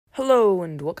Hello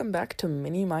and welcome back to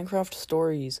Mini Minecraft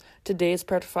Stories. Today is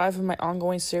part 5 of my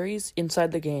ongoing series,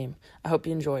 Inside the Game. I hope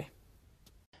you enjoy.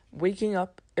 Waking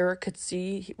up, Eric could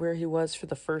see where he was for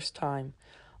the first time.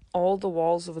 All the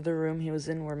walls of the room he was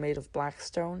in were made of black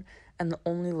stone, and the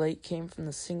only light came from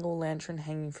the single lantern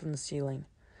hanging from the ceiling.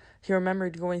 He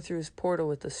remembered going through his portal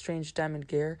with the strange diamond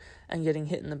gear and getting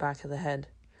hit in the back of the head.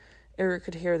 Eric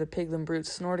could hear the piglin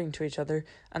brutes snorting to each other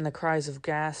and the cries of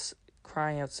gas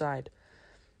crying outside.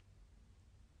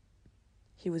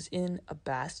 He was in a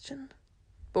bastion?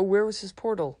 But where was his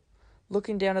portal?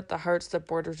 Looking down at the hearts that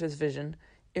bordered his vision,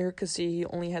 Eric could see he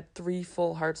only had 3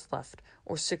 full hearts left,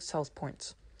 or 6 health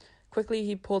points. Quickly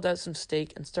he pulled out some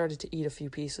steak and started to eat a few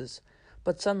pieces.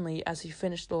 But suddenly, as he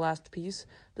finished the last piece,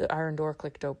 the iron door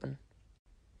clicked open.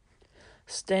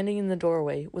 Standing in the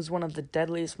doorway was one of the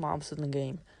deadliest mobs in the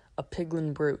game, a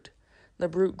piglin brute. The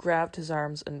brute grabbed his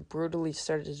arms and brutally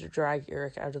started to drag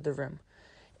Eric out of the room.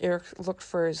 Eric looked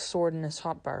for his sword and his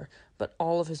hotbar, but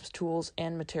all of his tools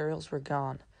and materials were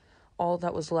gone. All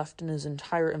that was left in his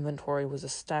entire inventory was a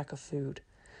stack of food.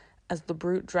 As the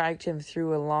brute dragged him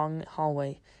through a long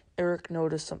hallway, Eric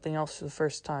noticed something else for the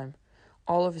first time.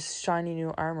 All of his shiny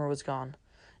new armor was gone.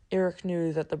 Eric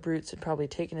knew that the brutes had probably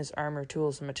taken his armor,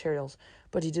 tools, and materials,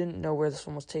 but he didn't know where this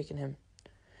one was taking him.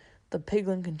 The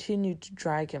piglin continued to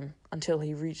drag him until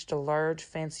he reached a large,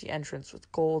 fancy entrance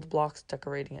with gold blocks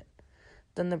decorating it.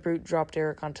 Then the brute dropped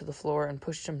Eric onto the floor and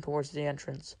pushed him towards the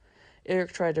entrance.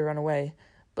 Eric tried to run away,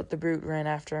 but the brute ran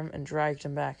after him and dragged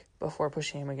him back before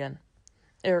pushing him again.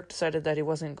 Eric decided that he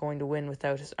wasn't going to win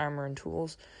without his armor and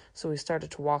tools, so he started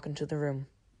to walk into the room.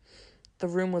 The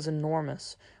room was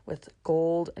enormous, with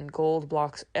gold and gold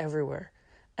blocks everywhere,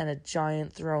 and a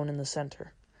giant throne in the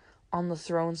center. On the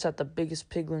throne sat the biggest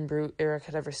piglin brute Eric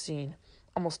had ever seen,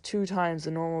 almost 2 times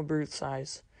the normal brute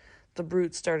size. The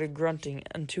brute started grunting,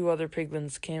 and 2 other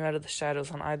piglins came out of the shadows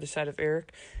on either side of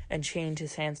Eric and chained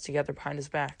his hands together behind his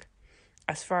back.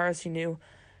 As far as he knew,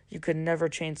 you could never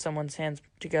chain someone's hands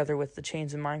together with the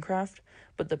chains in Minecraft,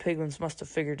 but the piglins must have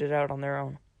figured it out on their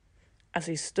own. As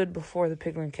he stood before the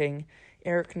Piglin King,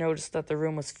 Eric noticed that the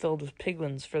room was filled with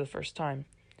piglins for the first time.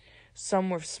 Some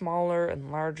were smaller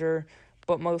and larger,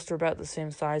 but most were about the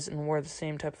same size and wore the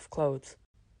same type of clothes.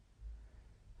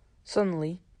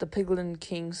 Suddenly, the Piglin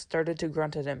King started to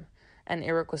grunt at him, and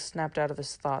Eric was snapped out of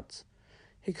his thoughts.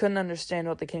 He couldn't understand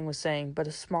what the king was saying, but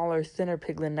a smaller, thinner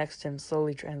piglin next to him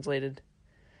slowly translated.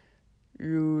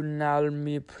 "You now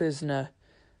me prisoner."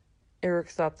 Eric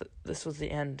thought that this was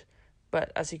the end,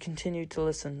 but as he continued to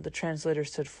listen, the translator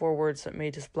said 4 words that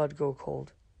made his blood go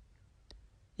cold.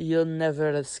 "You'll never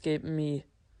escape me."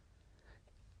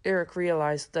 Eric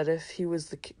realized that if he was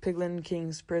the Piglin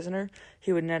King's prisoner,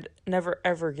 he would never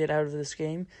ever get out of this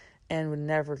game and would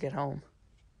never get home.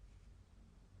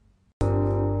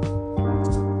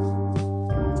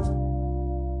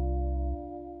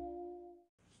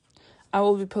 I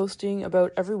will be posting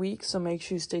about every week, so make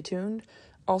sure you stay tuned.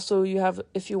 Also,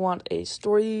 if you want a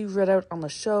story read out on the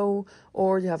show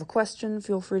or you have a question,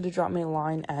 feel free to drop me a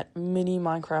line at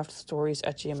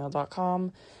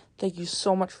miniminecraftstories@gmail.com. Thank you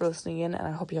so much for listening in, and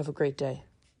I hope you have a great day.